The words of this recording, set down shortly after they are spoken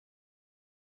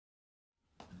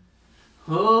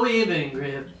Oh, we've been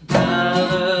gripped by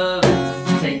love,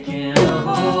 it's taking a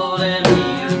hold, and we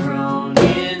have grown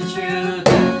in truth.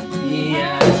 He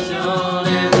has shown,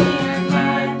 and we are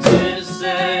glad to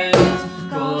say it's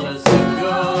called us to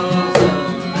go. So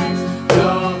let's go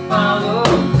follow,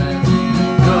 let's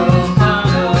go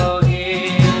follow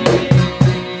Him.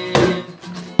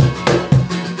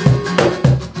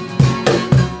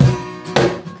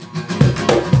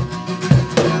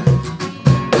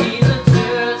 He's a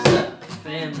church, the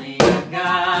family of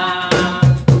God.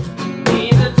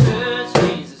 He's a church,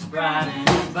 Jesus bride in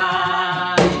His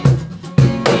body.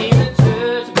 He's a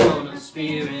church born of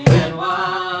Spirit and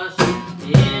washed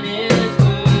in His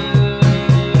word.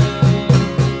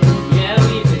 Yeah,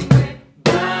 we've been gripped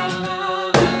by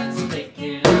love that's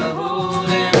taking a hold,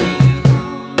 and we've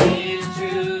grown in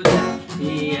truth.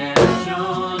 He has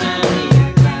shown, and we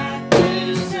are glad to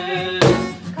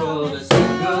serve. Called us to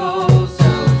go, so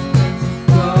let's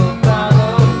go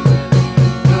follow, let's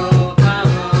go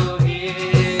follow Him.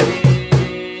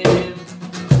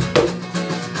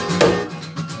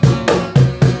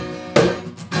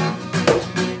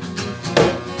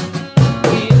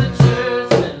 He's a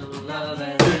church will love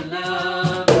as He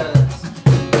loved us.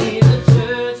 He's a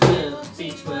church will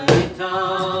teach what He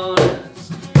taught us.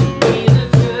 He's a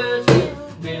church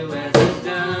will do as He's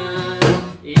done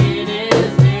in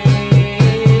His name.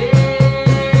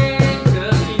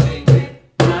 'Cause we've been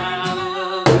gripped by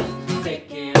love,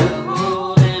 taking a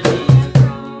hold, and we have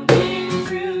grown in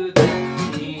truth.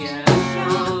 He has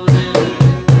shown, and we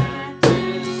are glad to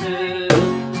serve.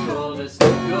 Called us to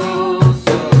go,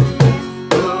 so let's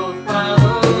go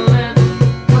follow, let's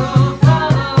go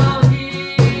follow Him.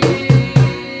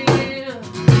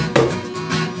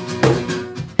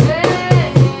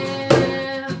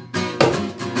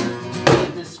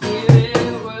 The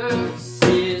Spirit works,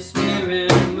 His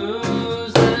Spirit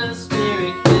moves, the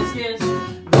Spirit gives gifts,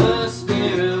 the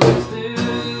Spirit works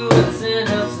through us and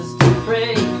helps us to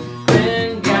pray,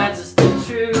 and guides us to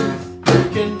truth,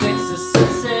 convicts us of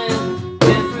sin,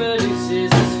 and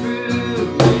produces His fruit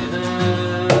with us.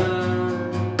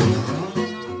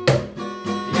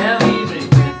 Yeah, we've been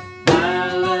gripped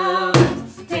by love,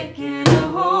 it's taking a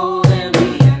hold, and we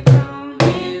have grown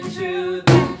in truth.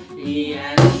 He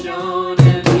has shown,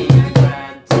 and we are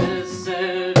glad to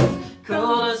serve.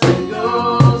 Called us to go,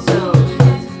 so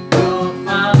let's go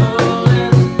follow,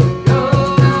 let's go.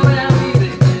 And we've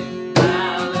been gripped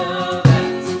by love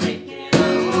that's taking a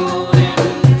hold, and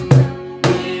we have grown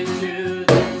in truth.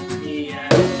 He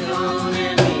has shown,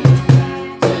 and we are glad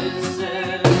to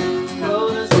serve.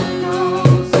 Called us to go,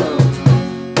 so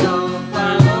let's go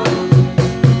follow,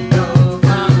 go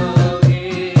follow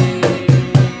Him.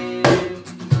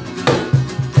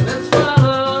 Let's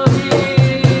follow Him.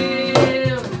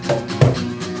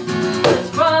 Let's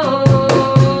follow.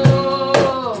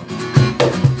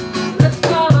 Let's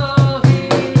follow Him.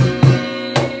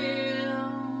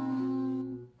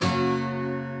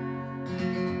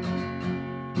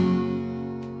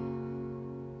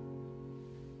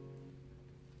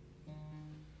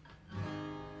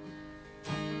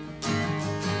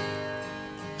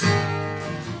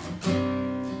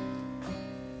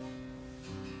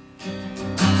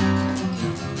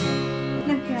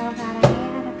 Dankjewel, Vader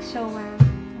Heer, dat ik zo mag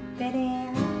bidden,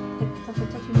 Heer. Dat we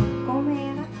tot u mogen komen,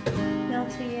 Heer.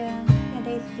 Wilt u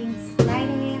deze dienst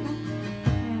leiden, Heer.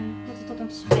 Wilt u tot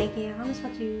ons spreken, Heer. Alles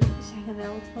wat u zeggen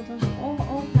wilt. Wilt onze oren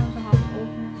openen, onze hart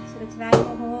openen. Zodat wij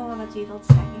mogen horen wat u wilt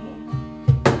zeggen, Heer.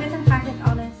 Ik bid en vraag dit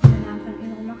alles in de naam van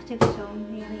uw almachtige Zoon,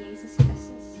 Heer Jezus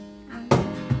Christus. Amen.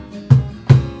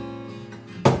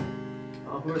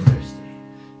 Oh, who are thirsty?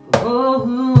 Oh,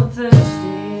 who are thirsty?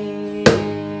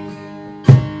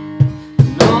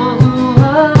 And all who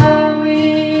are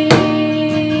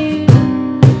weak,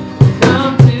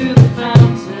 come to the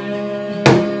fountain.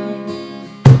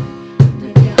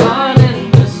 Take your heart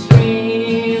in the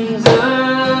streams of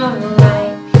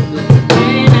light. Let the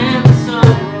pain and the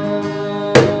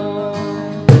sorrow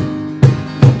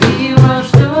be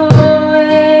washed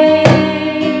away.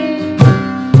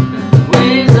 The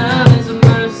waves of His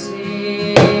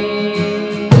mercy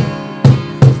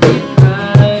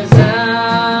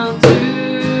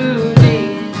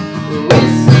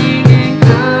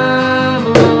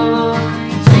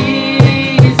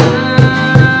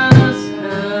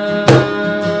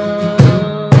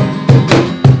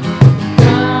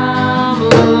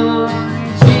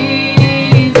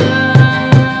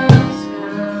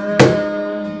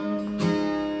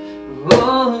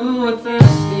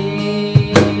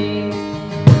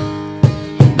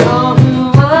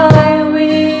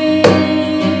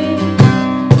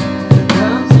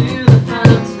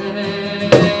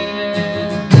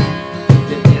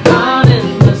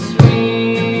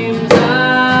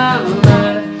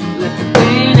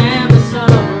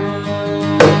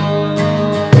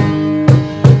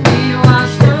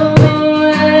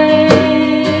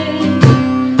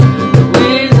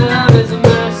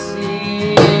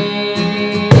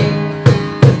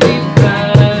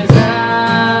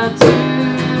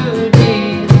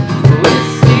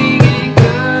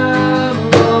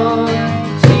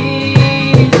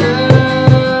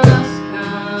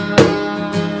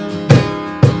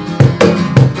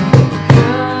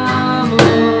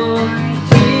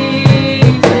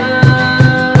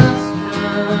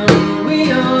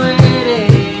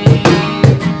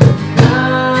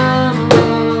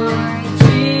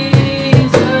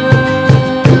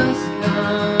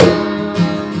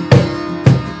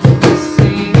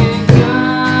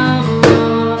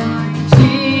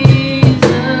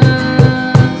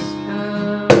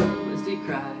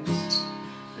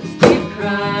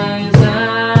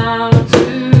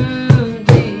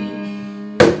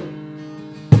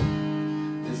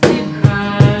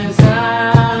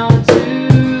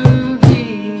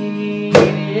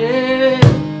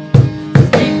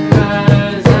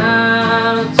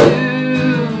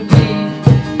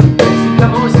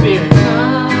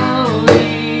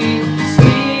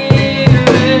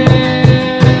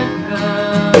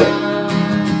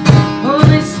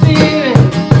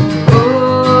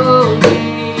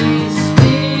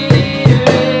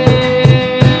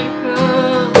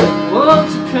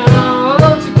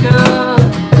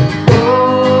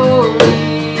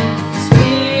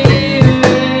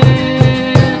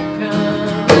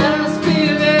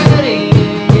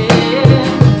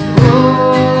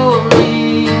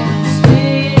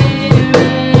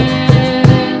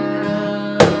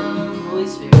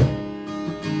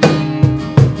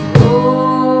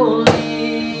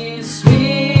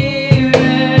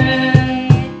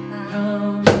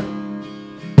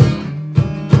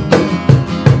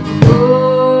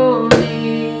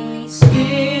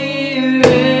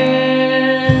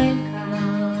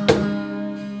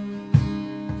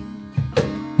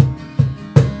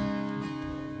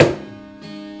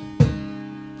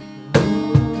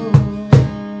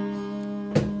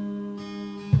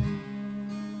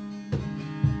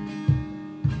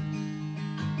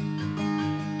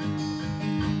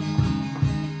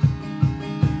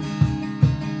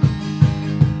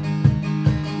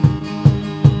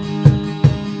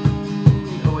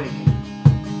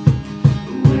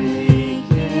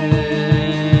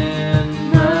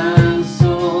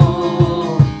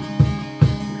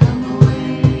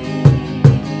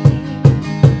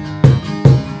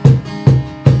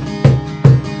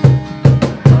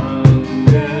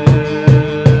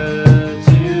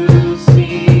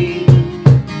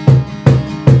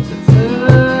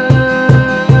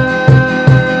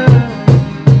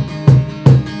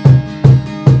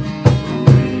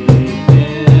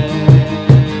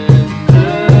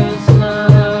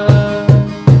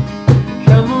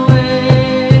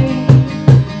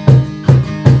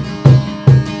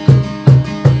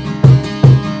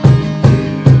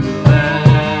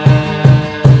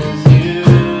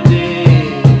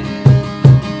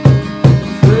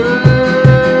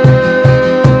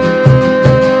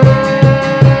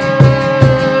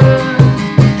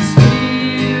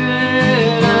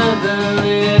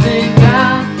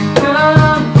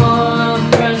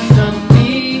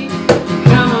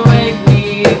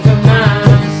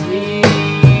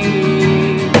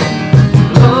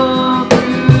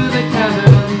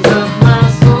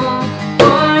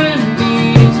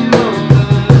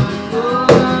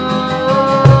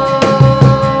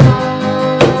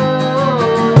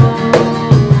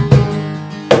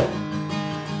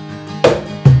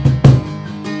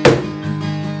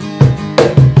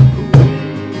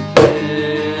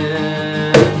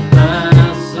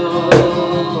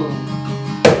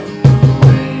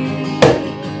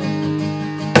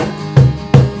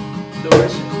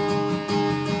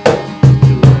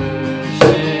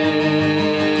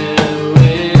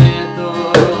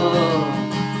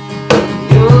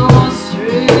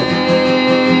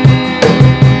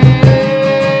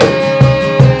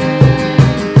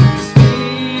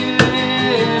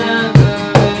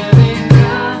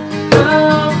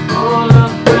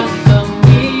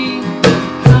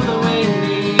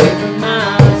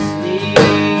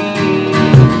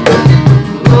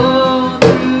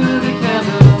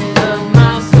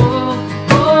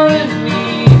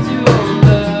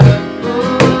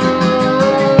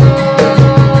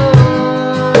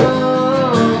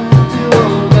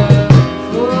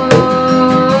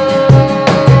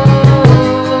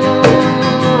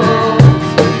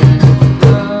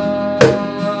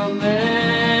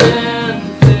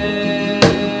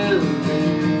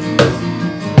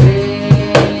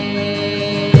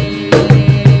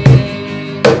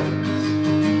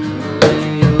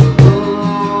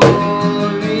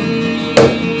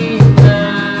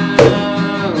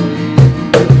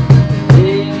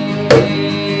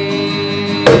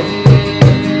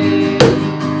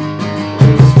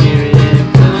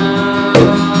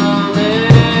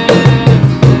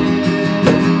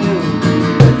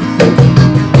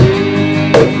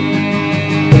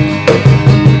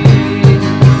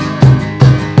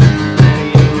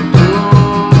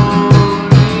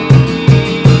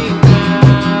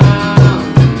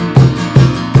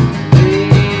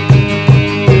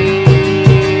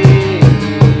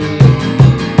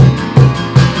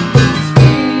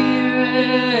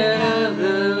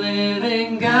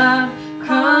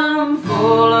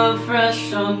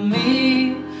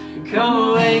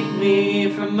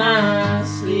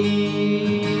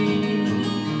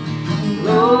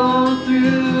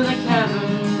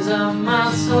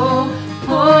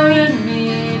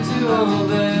There's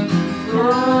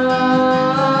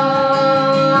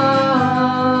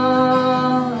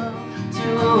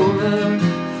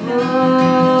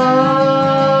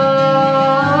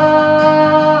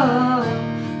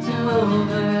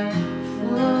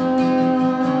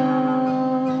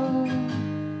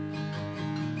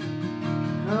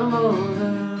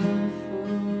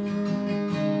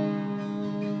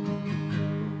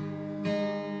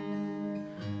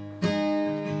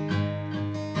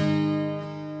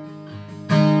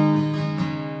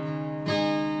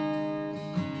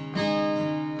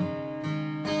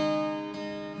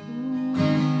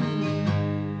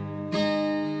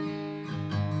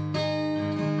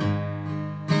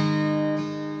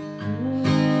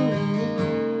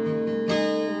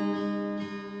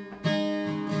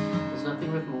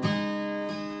nothing worth more.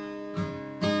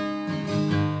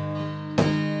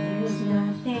 There's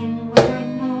nothing worth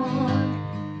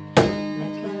more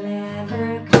that will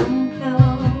ever come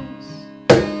close.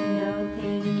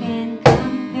 Nothing can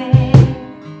compare.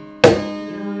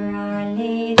 You're our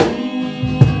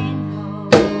living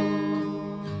hope.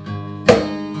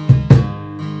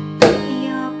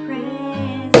 Your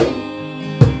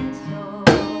presence,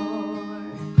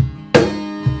 Lord.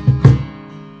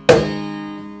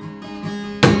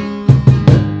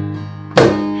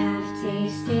 Have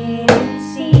tasted and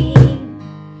seen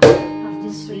of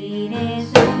the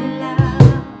sweetest of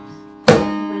loves.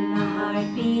 When my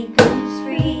heart becomes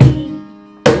free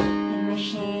and my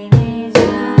shame is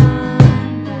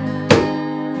undone.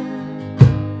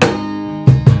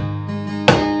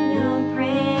 Your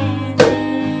presence,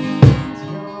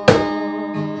 Lord.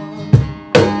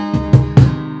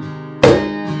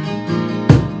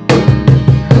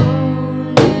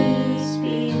 Holy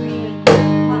Spirit,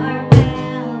 you are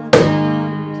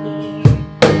welcomed here.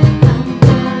 Come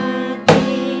flood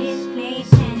this place.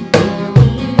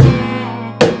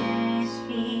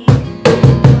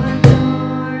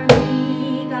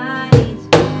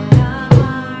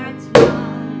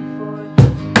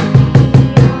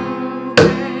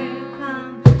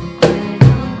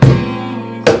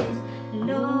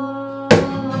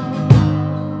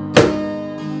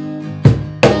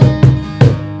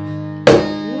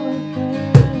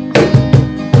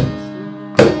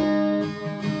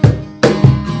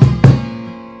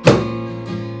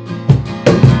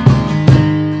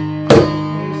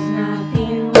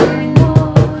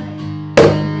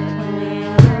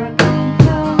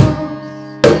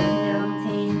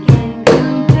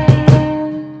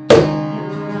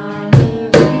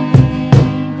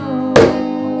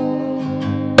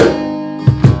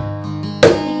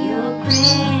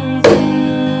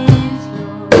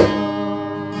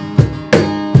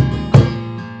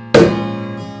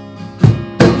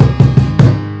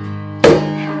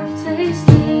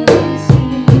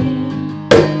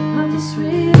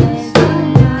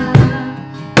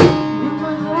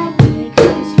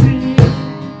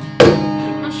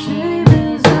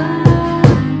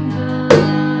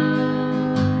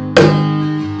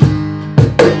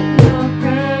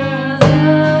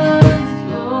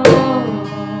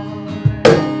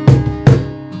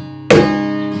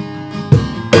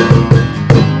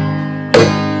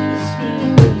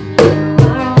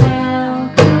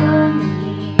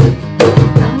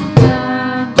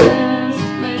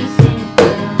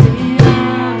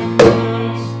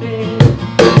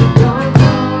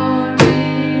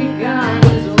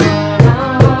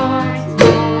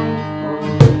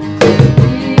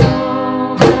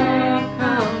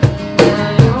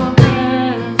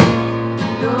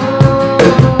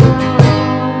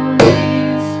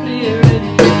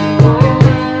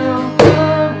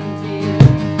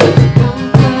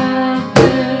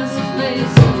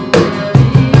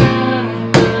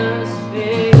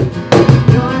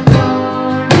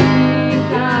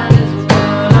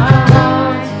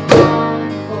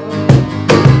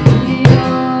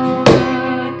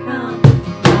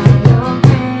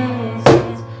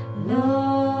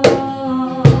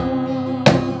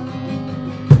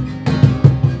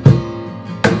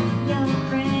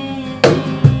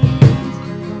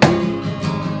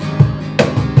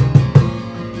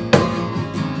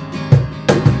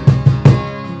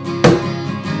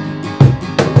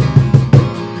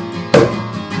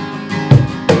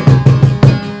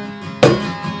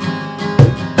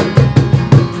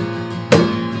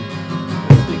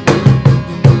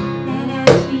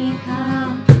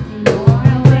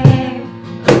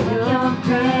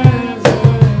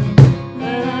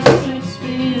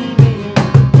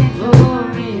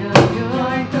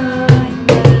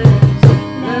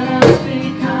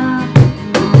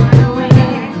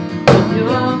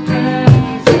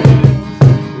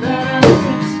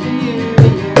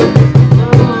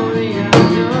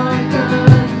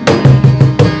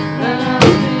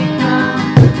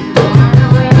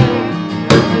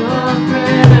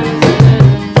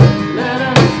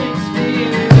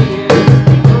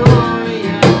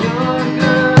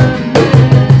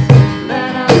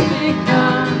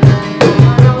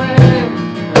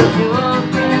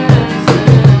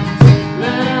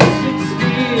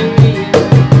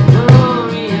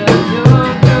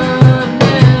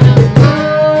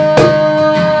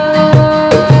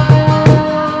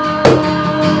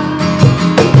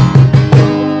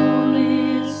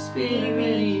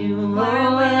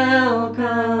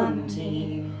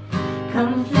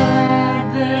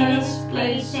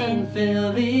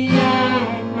 the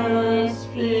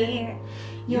atmosphere.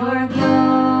 Your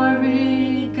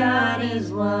glory, God,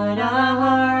 is what our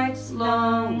hearts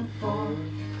long for.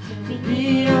 To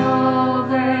be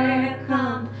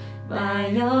overcome by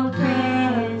your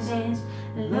presence,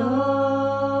 Lord.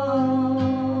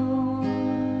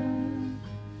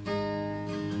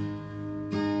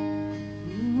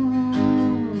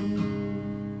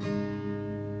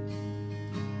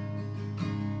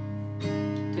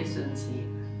 Taste it and see.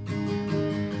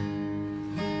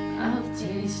 I've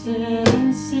tasted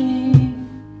and seen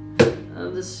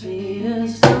of the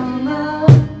sweetest of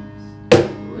loves,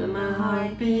 when my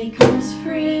heart becomes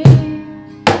free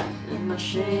and my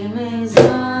shame is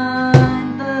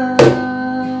undone.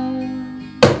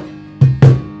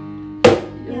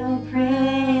 Your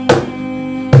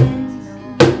presence,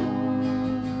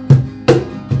 Lord.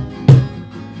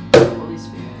 Holy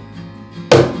Spirit.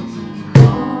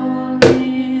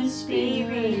 Holy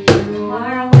Spirit, you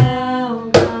are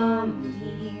welcome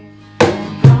here.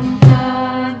 Come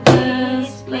flood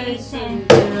this place and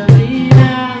fill the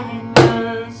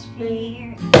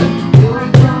atmosphere.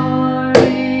 Your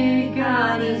glory,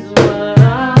 God, is what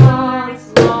our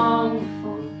hearts long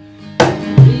for.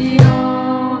 Be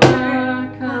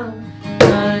overcome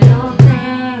by your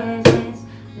presence,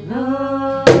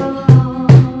 Lord.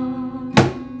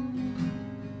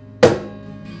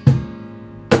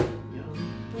 Your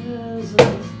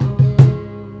presence, Lord.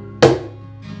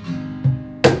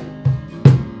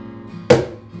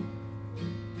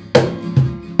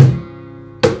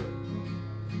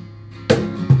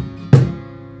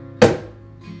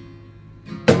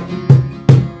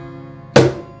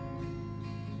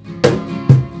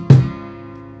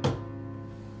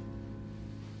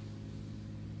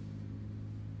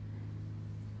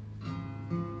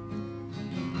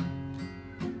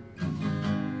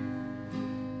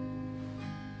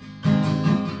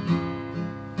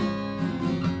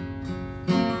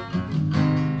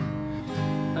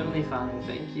 Heavenly Father,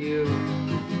 thank you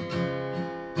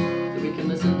that we can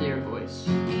listen to your voice.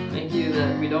 Thank you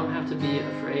that we don't have to be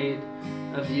afraid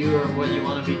of you or what you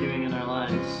want to be doing in our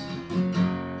lives.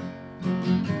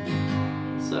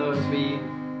 So as we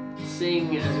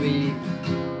sing, as we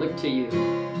look to you,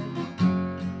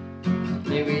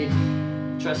 may we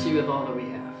trust you with all that we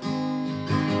have.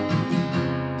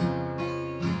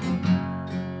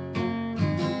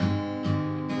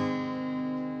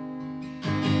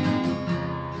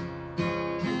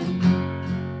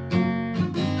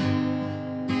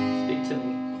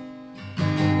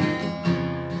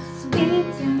 Speak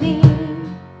to me.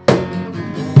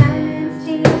 The silence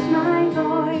steals my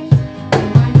voice.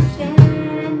 You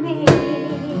understand me.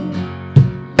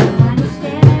 You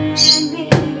understand me.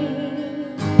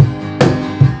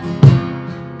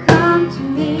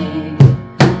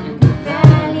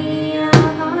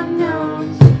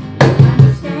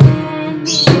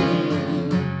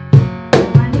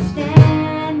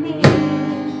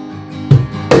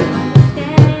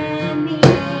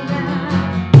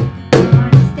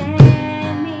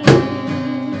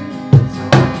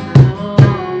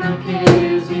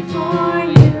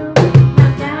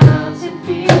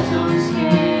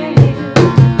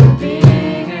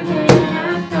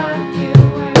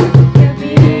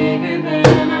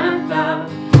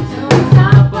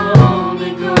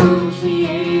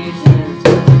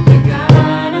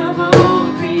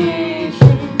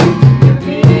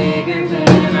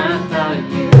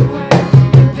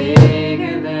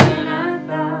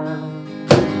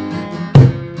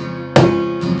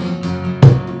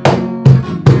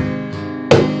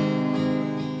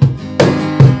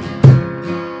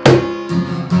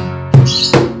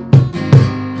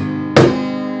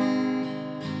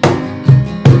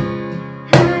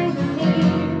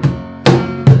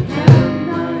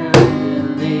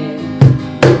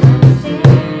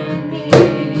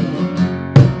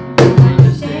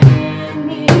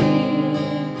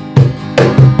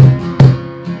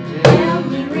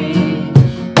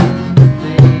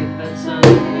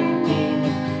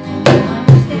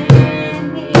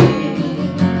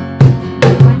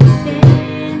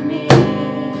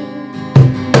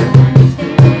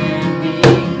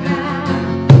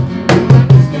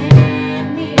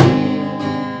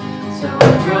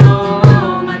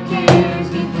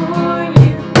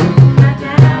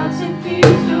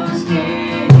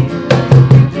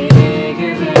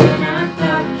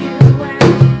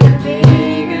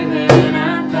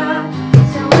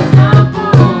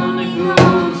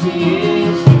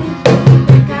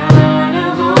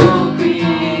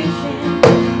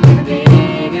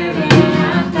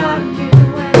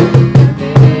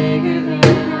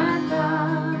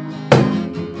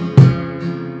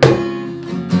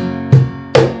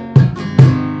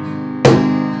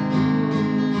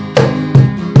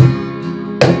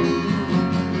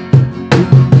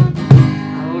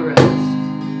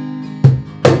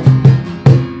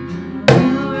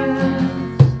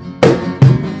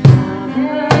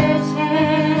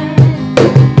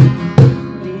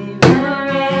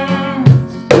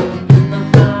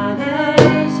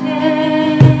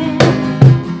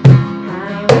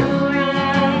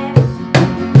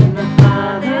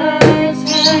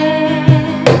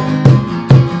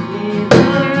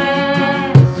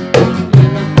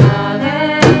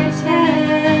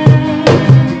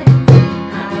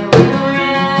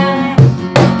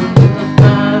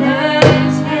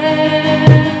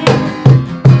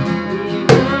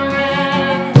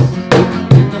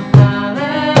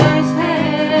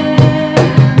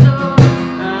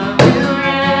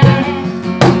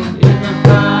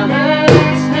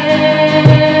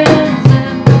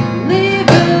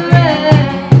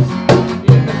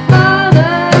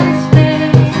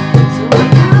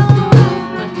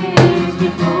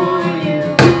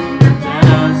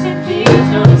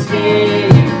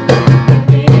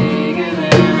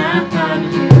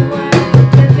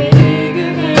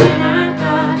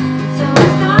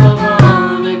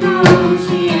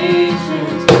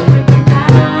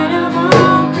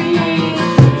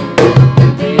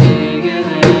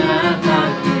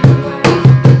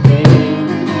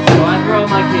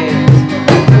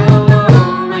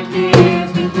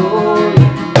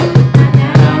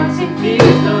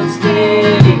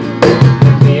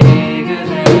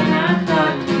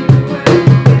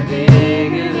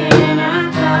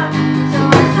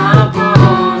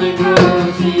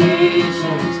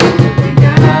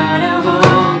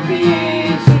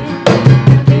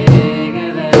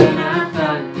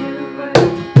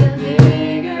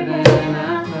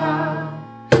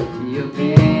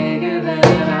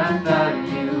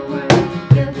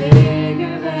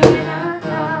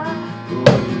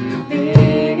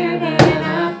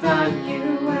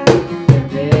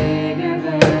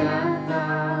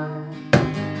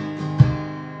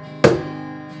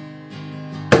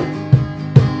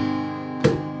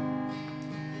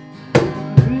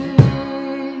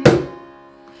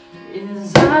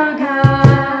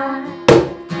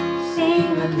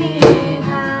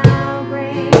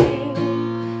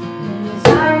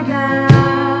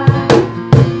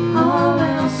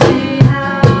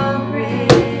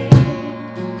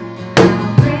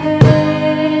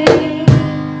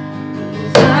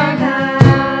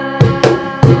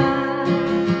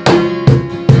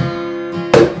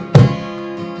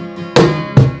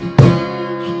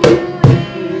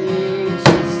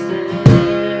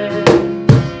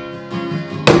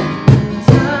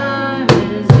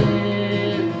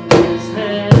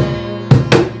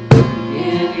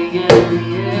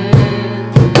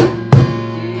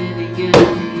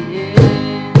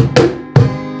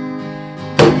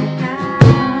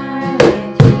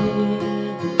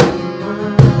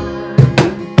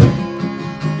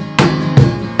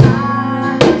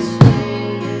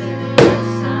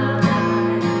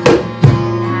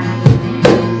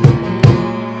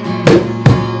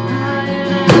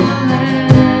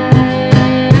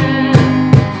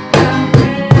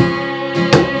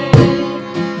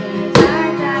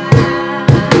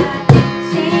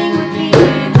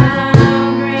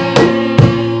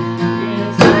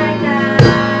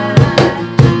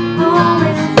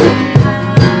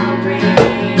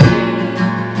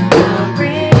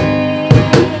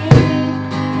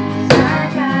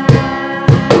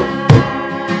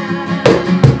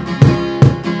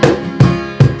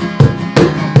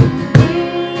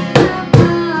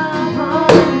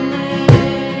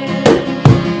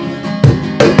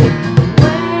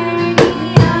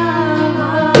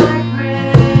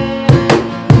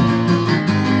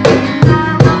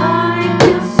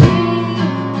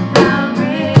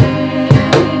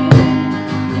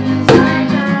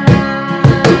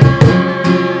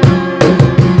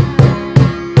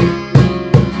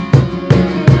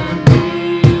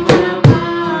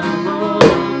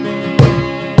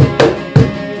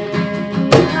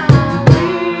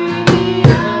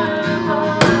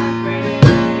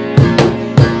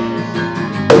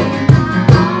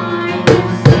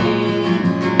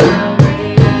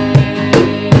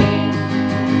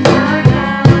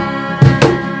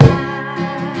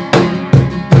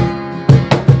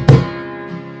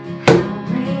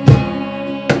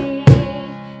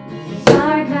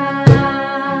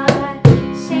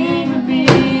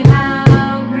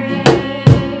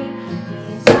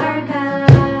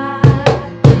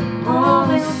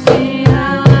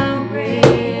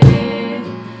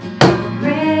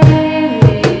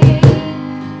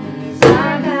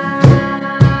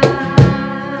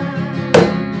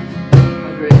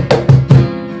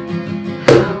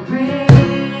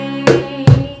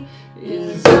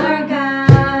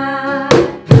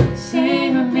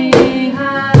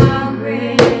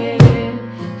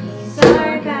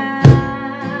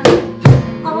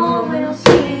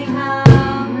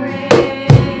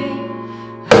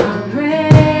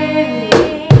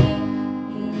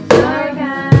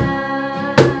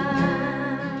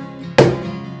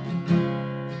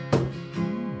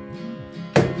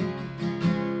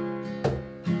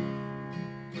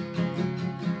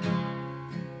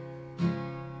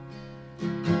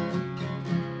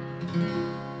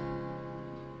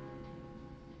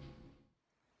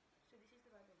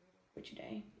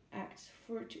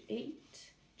 4 to 8,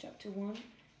 chapter 1,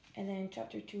 and then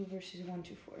chapter 2, verses 1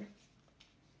 to 4.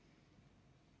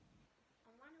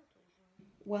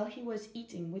 While he was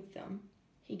eating with them,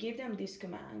 he gave them this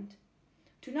command: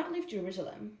 "Do not leave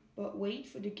Jerusalem, but wait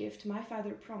for the gift my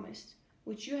Father promised,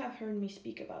 which you have heard me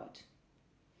speak about.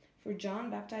 For John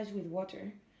baptized with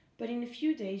water, but in a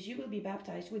few days you will be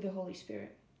baptized with the Holy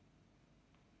Spirit."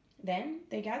 Then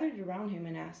they gathered around him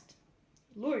and asked,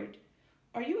 "Lord,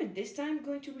 are you at this time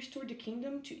going to restore the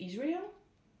kingdom to Israel?"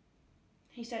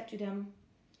 He said to them,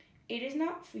 "It is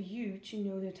not for you to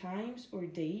know the times or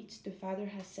dates the Father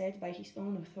has set by his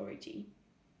own authority,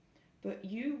 but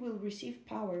you will receive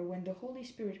power when the Holy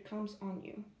Spirit comes on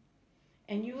you,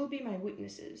 and you will be my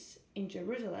witnesses in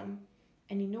Jerusalem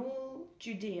and in all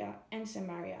Judea and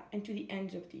Samaria and to the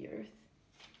ends of the earth."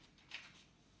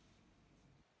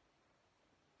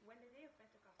 When the day of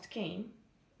Pentecost came,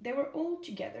 they were all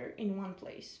together in one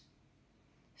place.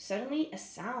 Suddenly a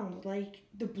sound like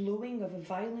the blowing of a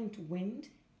violent wind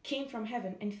came from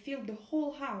heaven and filled the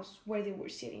whole house where they were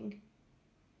sitting.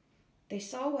 They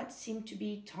saw what seemed to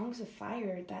be tongues of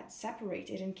fire that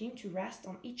separated and came to rest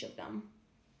on each of them.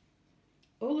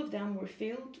 All of them were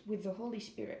filled with the Holy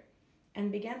Spirit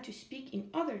and began to speak in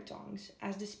other tongues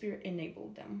as the Spirit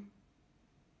enabled them.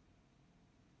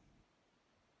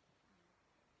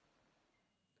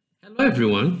 Hello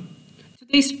everyone.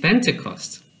 Today is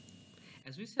Pentecost.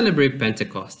 As we celebrate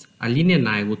Pentecost, Aline and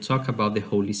I will talk about the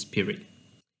Holy Spirit.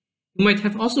 You might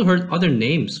have also heard other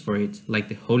names for it, like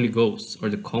the Holy Ghost or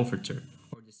the Comforter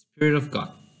or the Spirit of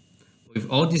God. With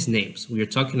all these names, we are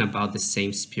talking about the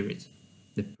same Spirit,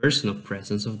 the personal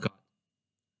presence of God.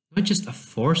 Not just a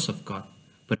force of God,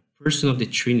 but a person of the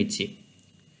Trinity.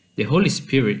 The Holy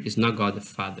Spirit is not God the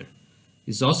Father.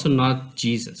 It's also not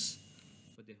Jesus,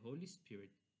 but the Holy Spirit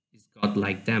is God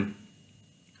like them.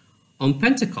 On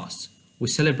Pentecost, we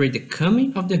celebrate the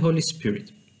coming of the Holy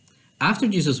Spirit. After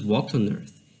Jesus walked on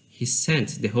earth, he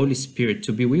sent the Holy Spirit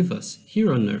to be with us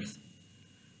here on earth.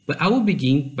 But I will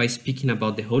begin by speaking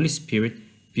about the Holy Spirit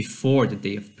before the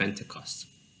day of Pentecost.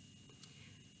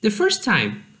 The first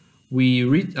time we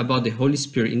read about the Holy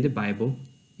Spirit in the Bible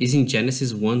is in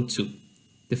Genesis 1:2,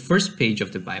 the first page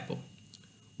of the Bible.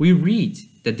 We read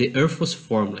that the earth was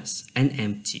formless and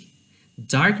empty.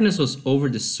 Darkness was over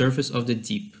the surface of the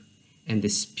deep, and the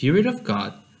Spirit of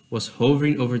God was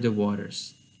hovering over the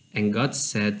waters. And God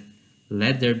said,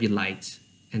 "Let there be light,"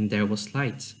 and there was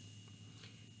light.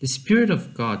 The Spirit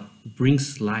of God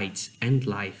brings light and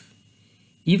life.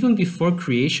 Even before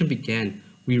creation began,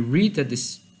 we read that the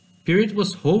Spirit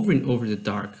was hovering over the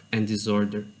dark and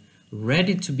disorder,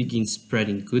 ready to begin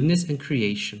spreading goodness and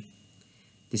creation.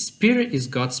 The Spirit is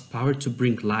God's power to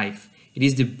bring life. It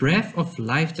is the breath of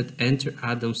life that entered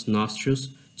Adam's nostrils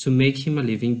to make him a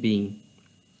living being.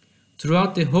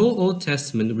 Throughout the whole Old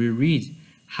Testament, we read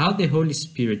how the Holy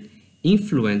Spirit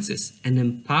influences and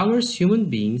empowers human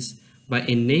beings by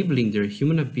enabling their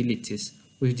human abilities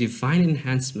with divine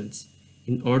enhancements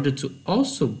in order to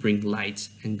also bring light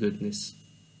and goodness.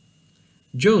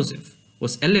 Joseph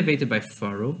was elevated by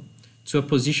Pharaoh to a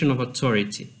position of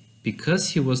authority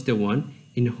because he was the one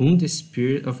in whom the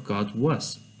Spirit of God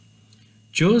was.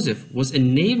 Joseph was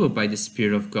enabled by the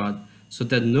Spirit of God so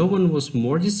that no one was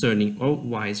more discerning or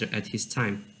wiser at his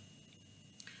time.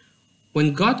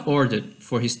 When God ordered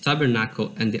for his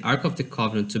tabernacle and the Ark of the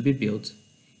Covenant to be built,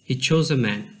 he chose a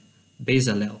man,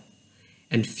 Bezalel,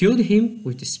 and filled him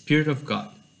with the Spirit of God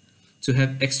to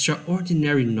have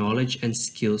extraordinary knowledge and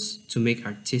skills to make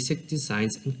artistic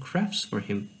designs and crafts for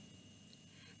him.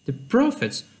 The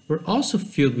prophets were also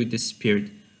filled with the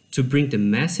Spirit to bring the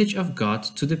message of God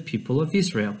to the people of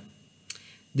Israel.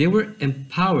 They were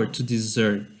empowered to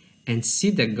discern and see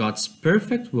that God's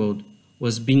perfect world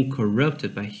was being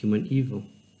corrupted by human evil.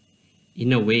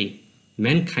 In a way,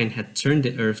 mankind had turned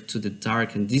the earth to the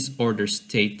dark and disordered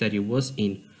state that it was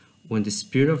in when the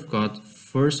Spirit of God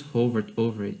first hovered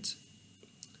over it.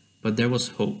 But there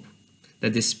was hope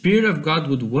that the Spirit of God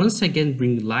would once again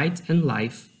bring light and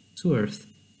life to earth.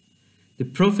 The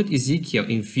prophet Ezekiel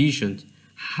envisioned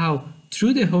how,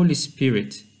 through the Holy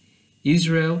Spirit,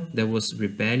 Israel that was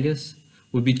rebellious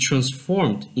would be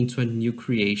transformed into a new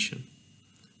creation.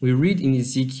 We read in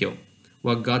Ezekiel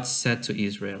what God said to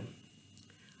Israel: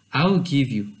 "I will give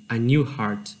you a new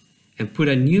heart and put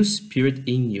a new spirit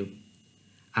in you.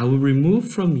 I will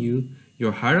remove from you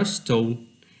your heart of stone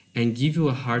and give you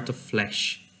a heart of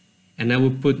flesh. And I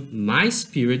will put my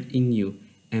spirit in you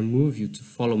and move you to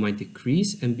follow my decrees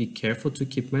and be careful to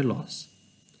keep my laws."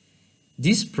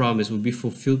 This promise will be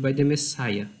fulfilled by the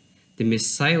Messiah. The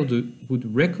Messiah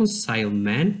would reconcile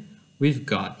man with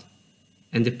God.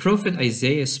 And the prophet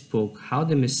Isaiah spoke how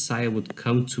the Messiah would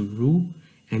come to rule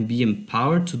and be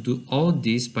empowered to do all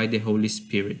this by the Holy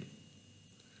Spirit.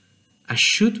 A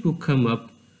shoot will come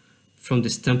up from the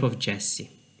stump of Jesse.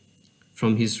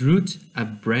 From his root, a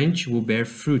branch will bear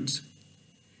fruit.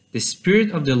 The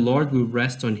Spirit of the Lord will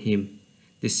rest on him,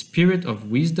 the Spirit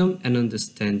of wisdom and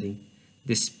understanding,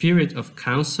 the Spirit of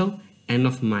counsel and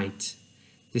of might,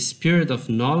 the Spirit of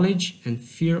knowledge and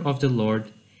fear of the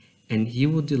Lord, and he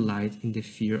will delight in the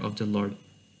fear of the Lord.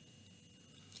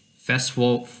 Fast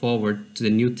forward to the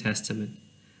New Testament.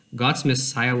 God's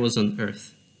Messiah was on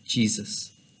earth,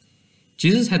 Jesus.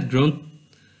 Jesus had grown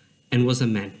and was a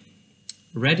man,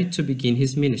 ready to begin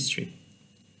his ministry.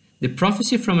 The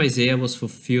prophecy from Isaiah was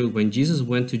fulfilled when Jesus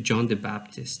went to John the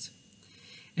Baptist.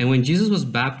 And when Jesus was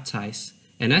baptized,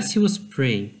 and as he was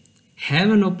praying,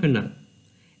 heaven opened up,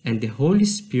 and the Holy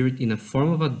Spirit in the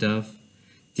form of a dove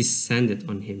descended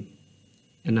on him.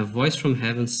 And a voice from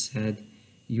heaven said,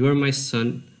 "You are my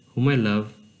Son, whom I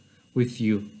love. With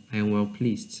you I am well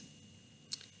pleased."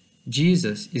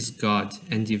 Jesus is God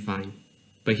and divine,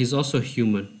 but he's also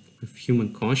human, with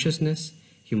human consciousness,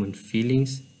 human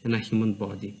feelings, and a human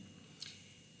body.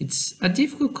 It's a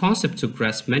difficult concept to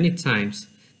grasp many times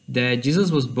that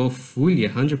Jesus was both fully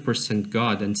 100%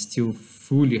 God and still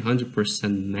fully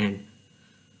 100% man.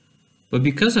 But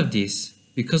because of this,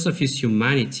 because of his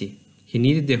humanity, he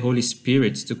needed the Holy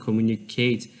Spirit to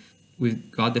communicate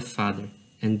with God the Father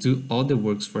and do all the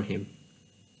works for him.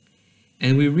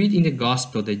 And we read in the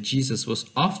Gospel that Jesus was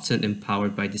often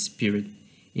empowered by the Spirit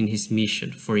in his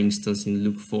mission, for instance in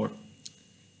Luke 4.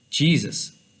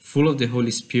 Jesus, full of the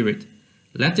Holy Spirit,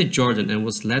 left the Jordan and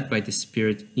was led by the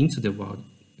Spirit into the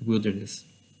wilderness.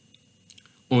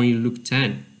 Or in Luke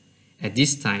 10, at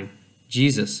this time,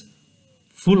 Jesus,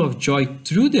 full of joy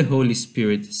through the Holy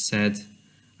Spirit, said,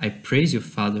 "I praise you,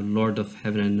 Father, Lord of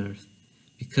heaven and earth,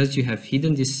 because you have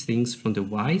hidden these things from the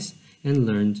wise and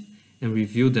learned and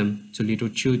revealed them to little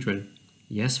children.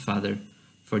 Yes, Father,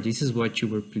 for this is what you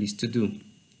were pleased to do."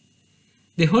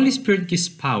 The Holy Spirit gives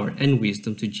power and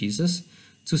wisdom to Jesus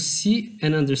to see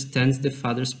and understand the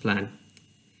Father's plan.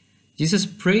 Jesus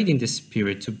prayed in the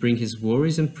Spirit to bring his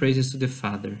worries and praises to the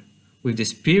Father. With the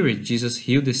Spirit, Jesus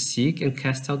healed the sick and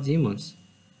cast out demons.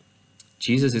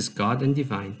 Jesus is God and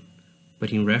divine,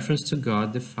 but in reference to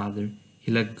God the Father,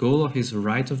 he let go of his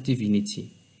right of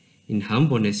divinity. In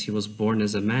humbleness, he was born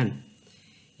as a man.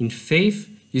 In faith,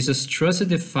 Jesus trusted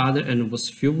the Father and was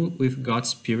filled with God's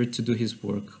Spirit to do his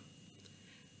work.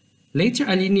 Later,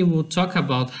 Aline will talk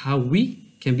about how we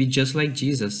can be just like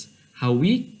Jesus, how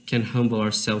we can humble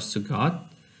ourselves to God,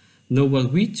 know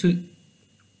that we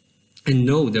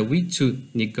too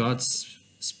need God's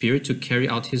Spirit to carry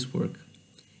out his work,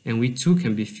 and we too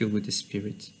can be filled with the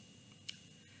Spirit.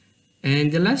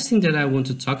 And the last thing that I want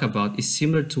to talk about is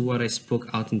similar to what I spoke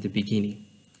out in the beginning.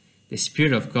 The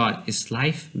Spirit of God is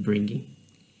life-bringing.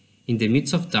 In the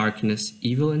midst of darkness,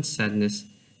 evil, and sadness,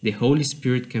 the Holy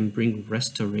Spirit can bring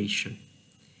restoration.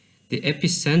 The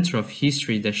epicenter of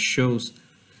history that shows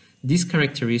this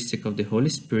characteristic of the Holy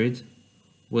Spirit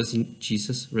was in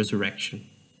Jesus' resurrection.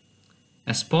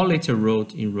 As Paul later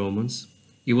wrote in Romans,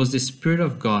 it was the Spirit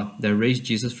of God that raised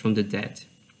Jesus from the dead.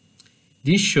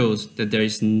 This shows that there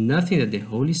is nothing that the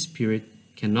Holy Spirit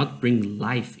cannot bring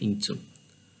life into,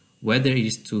 whether it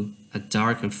is to a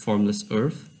dark and formless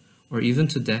earth or even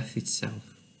to death itself.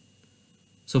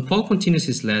 So Paul continues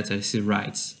his letter as he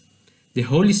writes, "The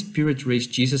Holy Spirit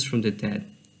raised Jesus from the dead.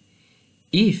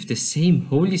 If the same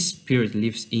Holy Spirit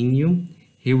lives in you,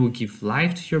 he will give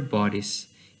life to your bodies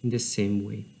in the same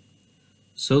way."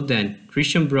 So then,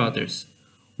 Christian brothers,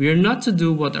 we are not to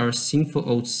do what our sinful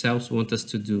old selves want us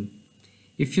to do.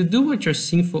 If you do what your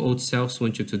sinful old selves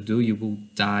want you to do, you will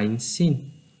die in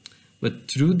sin. But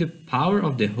through the power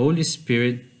of the Holy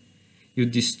Spirit, you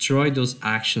destroy those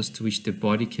actions to which the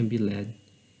body can be led.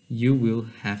 You will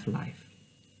have life.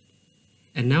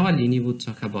 And now Aline will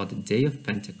talk about the day of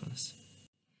Pentecost.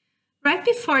 Right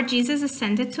before Jesus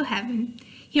ascended to heaven,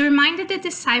 he reminded the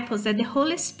disciples that the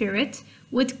Holy Spirit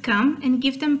would come and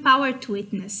give them power to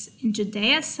witness in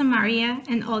Judea, Samaria,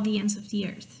 and all the ends of the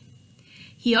earth.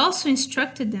 He also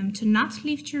instructed them to not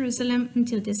leave Jerusalem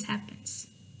until this happens.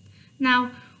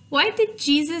 Now, why did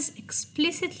Jesus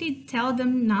explicitly tell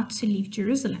them not to leave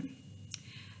Jerusalem?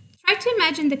 Try to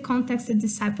imagine the context the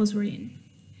disciples were in.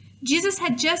 Jesus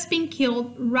had just been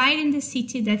killed right in the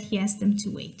city that he asked them to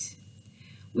wait.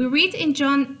 We read in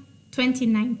John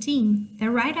 20:19 that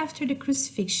right after the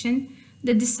crucifixion,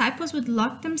 the disciples would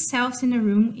lock themselves in a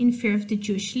room in fear of the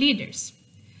Jewish leaders.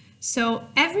 So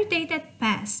every day that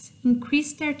passed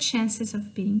increased their chances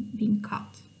of being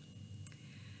caught.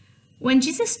 When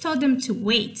Jesus told them to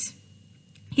wait,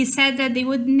 he said that they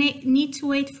would need to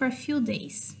wait for a few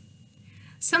days.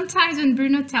 Sometimes when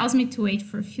Bruno tells me to wait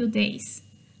for a few days,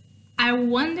 I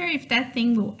wonder if that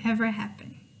thing will ever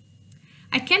happen.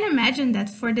 I can imagine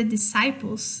that for the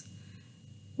disciples,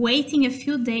 waiting a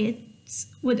few days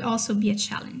would also be a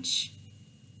challenge.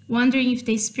 Wondering if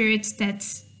the spirit that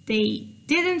they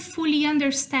didn't fully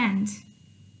understand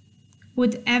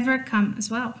would ever come as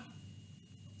well.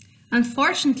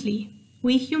 Unfortunately,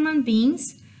 we human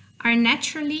beings are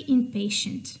naturally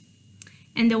impatient,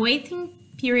 and the waiting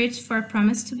period for a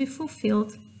promise to be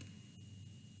fulfilled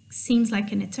seems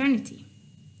like an eternity.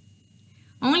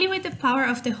 Only with the power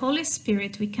of the Holy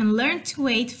Spirit we can learn to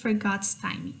wait for God's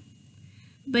timing.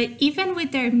 But even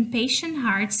with their impatient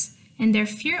hearts and their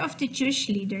fear of the Jewish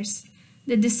leaders,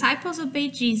 the disciples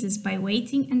obeyed Jesus by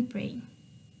waiting and praying.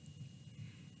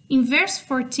 In verse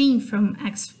 14 from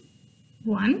Acts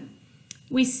 1,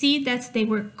 we see that they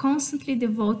were constantly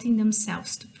devoting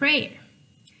themselves to prayer.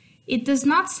 It does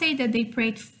not say that they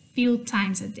prayed few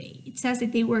times a day. It says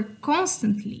that they were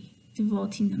constantly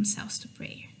devoting themselves to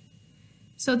prayer.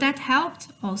 So that helped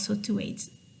also to wait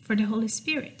for the Holy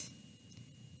Spirit.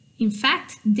 In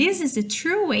fact, this is the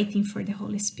true waiting for the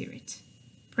Holy Spirit,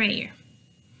 prayer.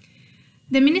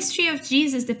 The ministry of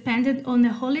Jesus depended on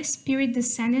the Holy Spirit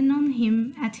descending on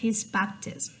him at his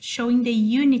baptism, showing the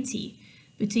unity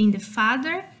between the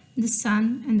Father, the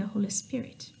Son, and the Holy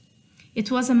Spirit. It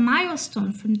was a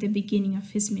milestone from the beginning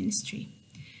of his ministry.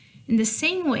 In the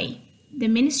same way, the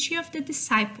ministry of the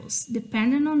disciples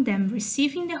depended on them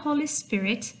receiving the Holy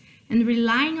Spirit and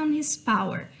relying on his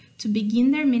power to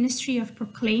begin their ministry of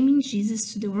proclaiming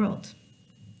Jesus to the world.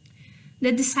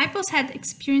 The disciples had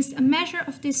experienced a measure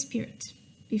of this Spirit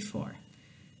before.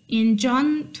 In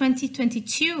John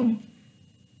 20:22,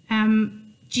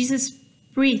 Jesus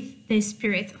breathed the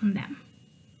Spirit on them.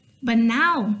 But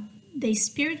now the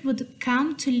Spirit would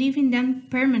come to live in them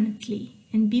permanently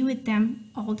and be with them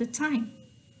all the time.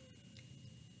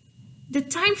 The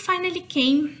time finally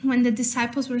came when the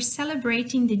disciples were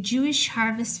celebrating the Jewish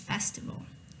harvest festival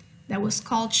that was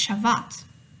called Shavuot,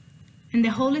 and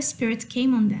the Holy Spirit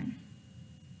came on them.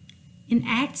 In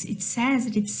Acts, it says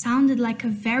that it sounded like a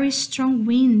very strong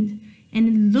wind and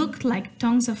it looked like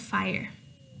tongues of fire.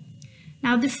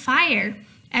 Now, the fire,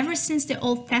 ever since the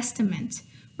Old Testament,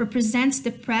 represents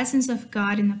the presence of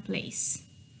God in a place.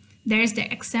 There's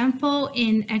the example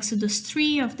in Exodus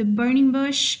 3 of the burning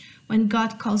bush when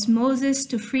God calls Moses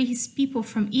to free his people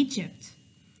from Egypt.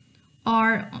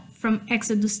 Or from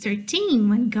Exodus 13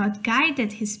 when God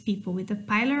guided his people with a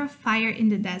pillar of fire in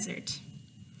the desert.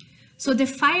 So the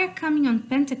fire coming on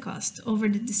Pentecost over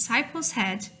the disciples'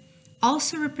 head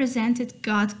also represented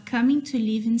God coming to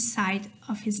live inside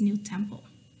of his new temple,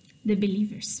 the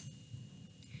believers.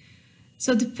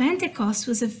 So the Pentecost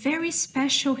was a very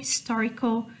special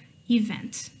historical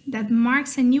event that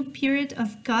marks a new period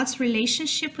of God's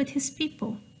relationship with his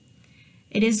people.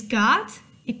 It is God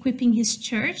equipping his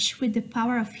church with the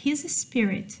power of his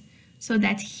Spirit so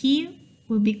that he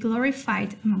will be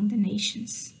glorified among the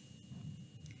nations.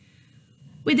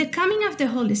 With the coming of the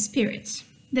Holy Spirit,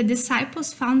 the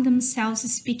disciples found themselves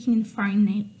speaking in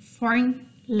foreign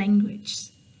language,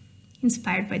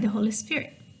 inspired by the Holy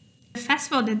Spirit. The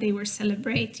festival that they were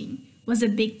celebrating was a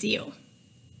big deal.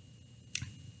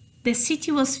 The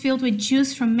city was filled with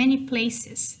Jews from many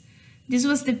places. This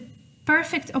was the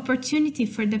perfect opportunity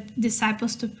for the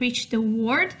disciples to preach the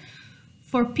word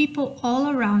for people all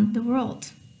around the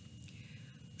world.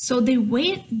 So they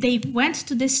went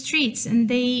to the streets and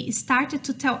they started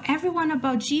to tell everyone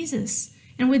about Jesus.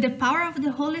 And with the power of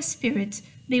the Holy Spirit,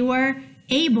 they were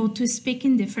able to speak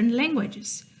in different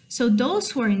languages. So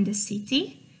those who were in the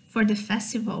city for the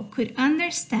festival could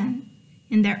understand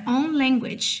in their own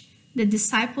language the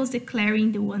disciples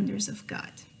declaring the wonders of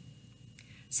God.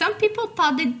 Some people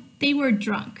thought that they were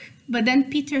drunk, but then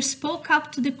Peter spoke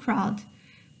up to the crowd,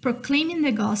 proclaiming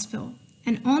the gospel,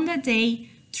 and on that day,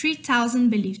 3,000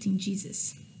 believed in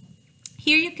Jesus.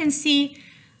 Here you can see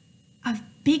a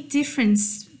big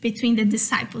difference between the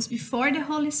disciples before the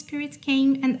Holy Spirit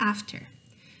came and after.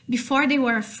 Before they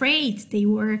were afraid, they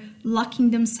were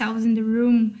locking themselves in the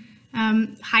room,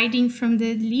 hiding from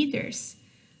the leaders.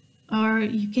 Or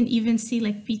you can even see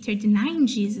like Peter denying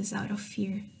Jesus out of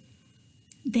fear.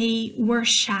 They were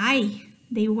shy,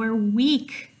 they were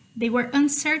weak, they were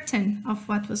uncertain of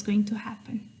what was going to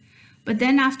happen. But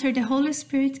then after the Holy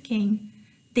Spirit came,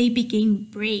 they became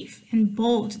brave and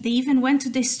bold. They even went to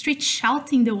the street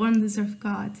shouting the wonders of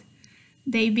God.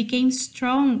 They became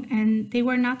strong and they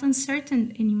were not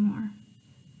uncertain anymore.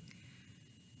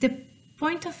 The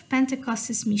point of Pentecost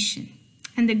is mission.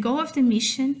 And the goal of the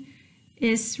mission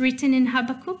is written in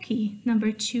Habakkuk,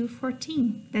 number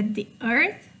 2:14, that the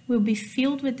earth will be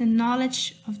filled with the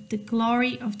knowledge of the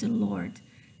glory of the Lord,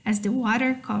 as the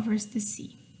water covers the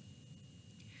sea.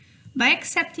 By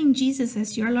accepting Jesus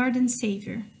as your Lord and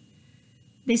Savior,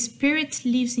 the Spirit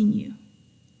lives in you,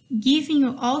 giving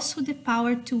you also the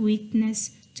power to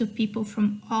witness to people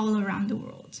from all around the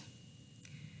world.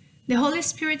 The Holy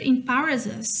Spirit empowers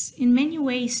us in many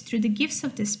ways through the gifts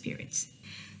of the Spirit.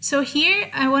 So here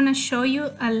I want to show you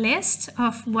a list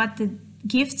of what the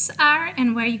gifts are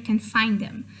and where you can find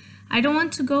them. I don't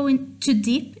want to go too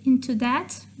deep into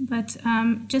that, but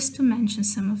just to mention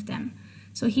some of them.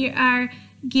 So here are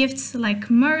gifts like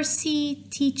mercy,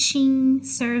 teaching,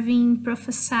 serving,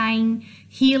 prophesying,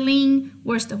 healing,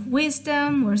 words of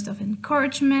wisdom, words of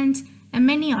encouragement, and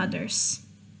many others.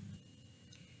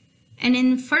 And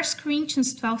in 1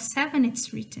 Corinthians 12:7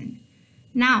 it's written,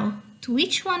 "Now, to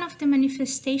each one of the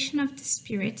manifestation of the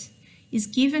Spirit is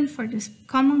given for the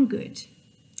common good."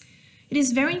 It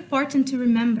is very important to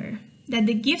remember that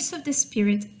the gifts of the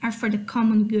Spirit are for the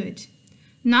common good,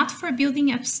 not for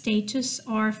building up status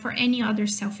or for any other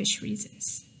selfish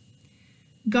reasons.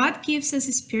 God gives us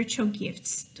spiritual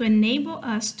gifts to enable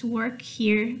us to work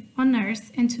here on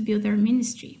earth and to build our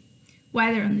ministry,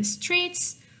 whether on the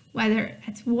streets, whether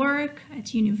at work,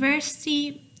 at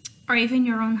university, or even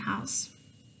your own house.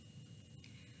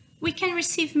 We can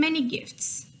receive many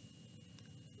gifts,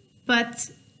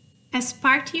 but as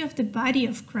part of the body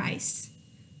of Christ,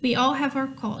 we all have our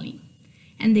calling,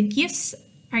 and the gifts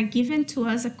are given to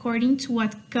us according to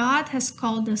what God has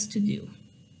called us to do.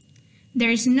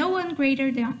 There is no one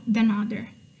greater than other.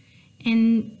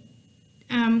 In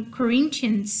 1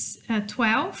 Corinthians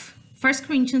 12,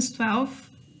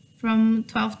 from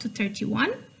 12 to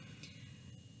 31,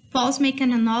 Paul makes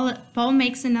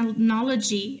an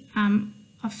analogy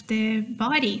of the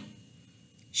body,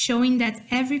 showing that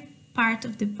every part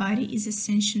of the body is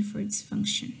essential for its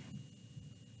function.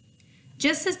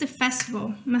 Just as the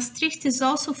festival, Maastricht is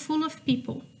also full of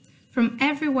people from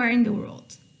everywhere in the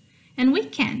world. And we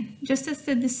can, just as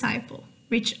the disciple,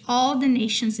 reach all the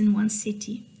nations in one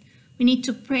city. We need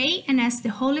to pray and ask the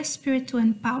Holy Spirit to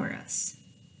empower us.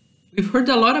 We've heard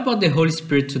a lot about the Holy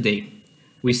Spirit today.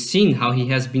 We've seen how he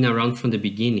has been around from the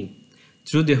beginning,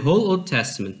 through the whole Old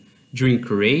Testament, during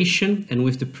creation and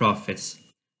with the prophets.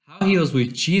 How he was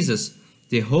with Jesus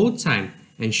the whole time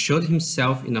and showed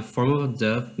himself in a form of a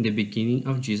dove in the beginning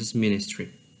of Jesus' ministry.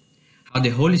 How the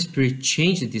Holy Spirit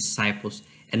changed the disciples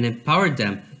and empowered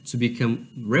them to become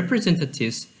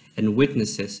representatives and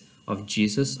witnesses of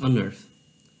Jesus on earth.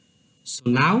 So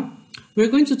now, we're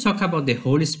going to talk about the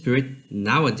Holy Spirit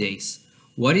nowadays.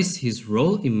 What is his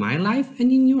role in my life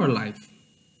and in your life?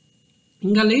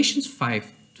 In Galatians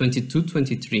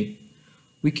 5:22-23,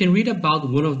 we can read about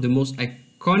one of the most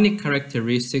iconic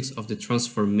characteristics of the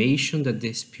transformation that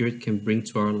the Spirit can bring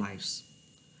to our lives.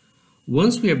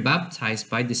 Once we are baptized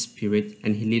by the Spirit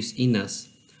and he lives in us,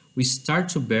 we start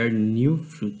to bear new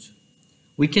fruit.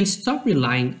 We can stop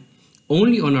relying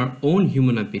only on our own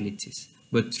human abilities,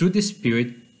 but through the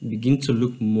Spirit begin to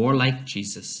look more like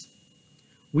Jesus.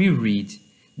 We read,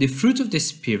 "The fruit of the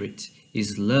Spirit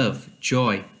is love,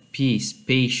 joy, peace,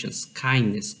 patience,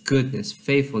 kindness, goodness,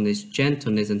 faithfulness,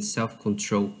 gentleness, and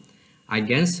self-control.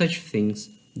 Against such things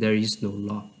there is no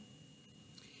law."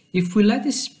 If we let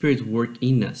the Spirit work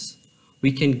in us,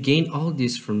 we can gain all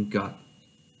this from God.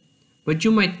 But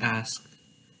you might ask,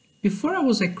 before I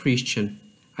was a Christian,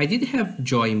 I did have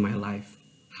joy in my life.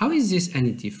 How is this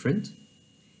any different?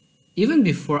 Even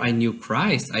before I knew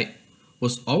Christ, I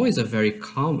was always a very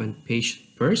calm and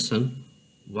patient person.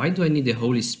 Why do I need the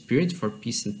Holy Spirit for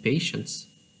peace and patience?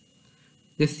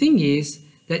 The thing is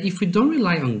that if we don't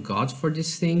rely on God for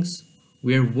these things,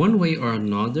 we are one way or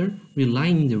another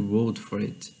relying on the world for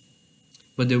it.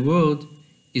 But the world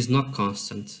is not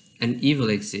constant, and evil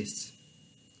exists.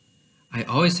 I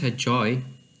always had joy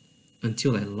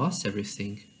until I lost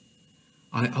everything.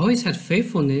 I always had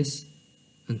faithfulness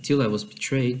until I was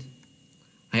betrayed.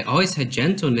 I always had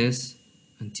gentleness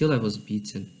until I was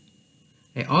beaten.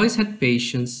 I always had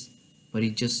patience, but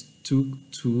it just took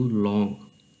too long.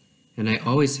 And I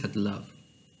always had love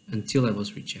until I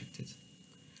was rejected.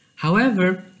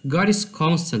 However, God is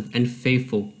constant and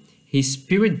faithful. His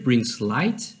Spirit brings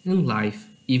light and life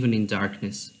even in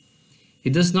darkness. He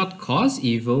does not cause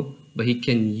evil, but he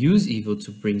can use evil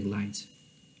to bring light.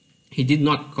 He did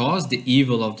not cause the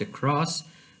evil of the cross,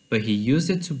 but he used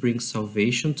it to bring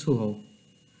salvation to all.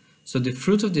 So the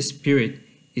fruit of the Spirit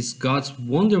is God's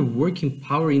wonder-working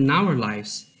power in our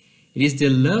lives. It is the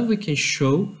love we can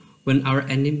show when our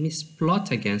enemies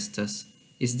plot against us.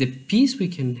 It's the peace we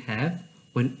can have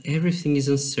when everything is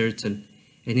uncertain.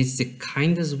 and it's the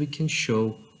kindness we can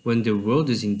show when the world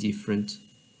is indifferent.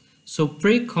 So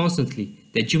pray constantly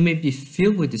that you may be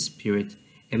filled with the Spirit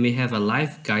and may have a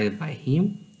life guided by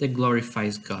Him that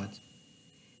glorifies God.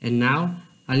 And now,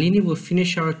 Aline will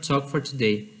finish our talk for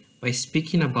today by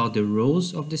speaking about the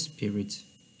roles of the Spirit.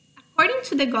 According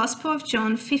to the Gospel of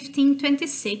John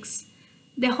 15:26,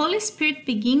 the Holy Spirit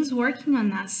begins working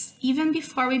on us even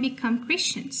before we become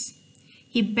Christians.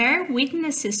 He bears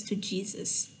witnesses to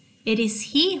Jesus. It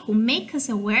is He who makes us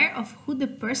aware of who the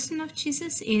person of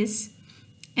Jesus is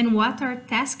and what our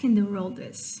task in the world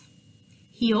is.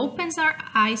 He opens our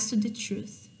eyes to the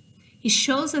truth. He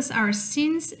shows us our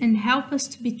sins and helps us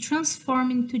to be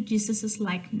transformed into Jesus'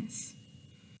 likeness.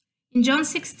 In John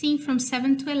 16 from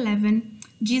 7 to 11,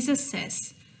 Jesus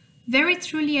says, "Very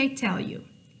truly I tell you,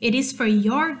 it is for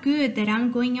your good that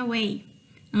I'm going away.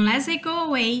 Unless I go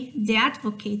away, the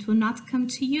advocate will not come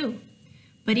to you.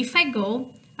 But if I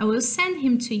go, I will send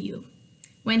him to you.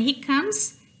 When he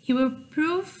comes, he will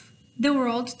prove the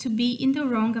world to be in the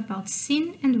wrong about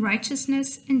sin and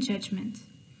righteousness and judgment.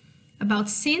 About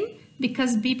sin,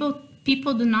 because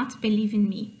people do not believe in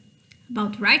me.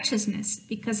 About righteousness,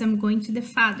 because I'm going to the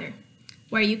Father,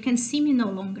 where you can see me no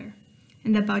longer.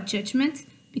 And about judgment,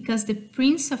 because the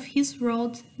prince of his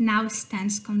world now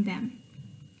stands condemned."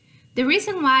 The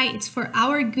reason why it's for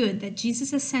our good that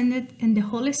Jesus ascended and the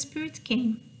Holy Spirit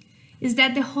came is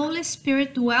that the Holy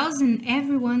Spirit dwells in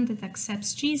everyone that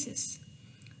accepts Jesus.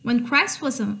 When Christ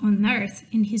was on earth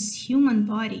in his human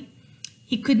body,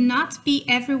 he could not be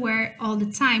everywhere all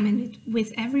the time and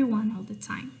with everyone all the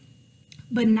time.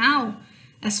 But now,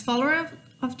 as followers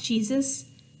of Jesus,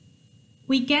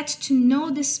 we get to know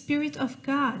the Spirit of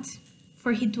God,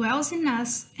 for he dwells in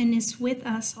us and is with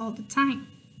us all the time.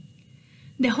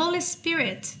 The Holy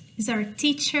Spirit is our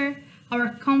teacher,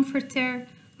 our comforter,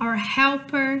 our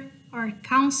helper, our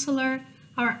counselor,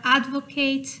 our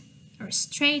advocate, our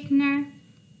straightener.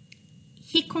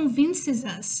 He convinces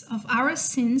us of our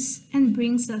sins and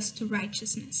brings us to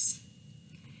righteousness.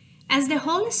 As the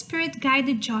Holy Spirit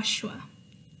guided Joshua,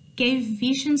 gave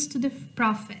visions to the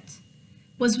prophet,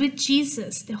 was with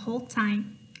Jesus the whole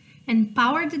time, and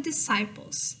empowered the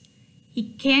disciples, he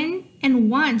can and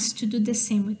wants to do the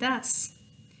same with us.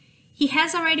 He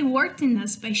has already worked in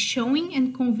us by showing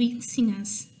and convincing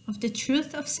us of the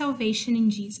truth of salvation in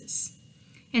Jesus.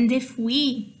 And if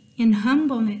we, in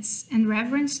humbleness and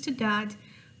reverence to God,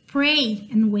 pray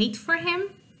and wait for Him,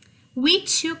 we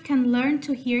too can learn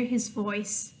to hear His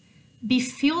voice, be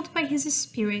filled by His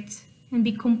Spirit, and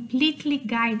be completely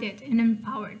guided and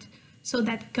empowered so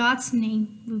that God's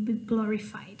name will be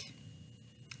glorified.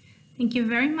 Thank you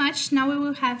very much. Now we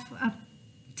will have a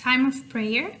time of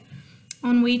prayer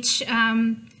on which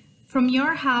from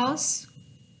your house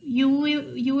you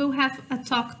will have a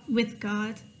talk with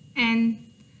God and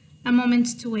a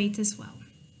moment to wait as well.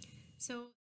 So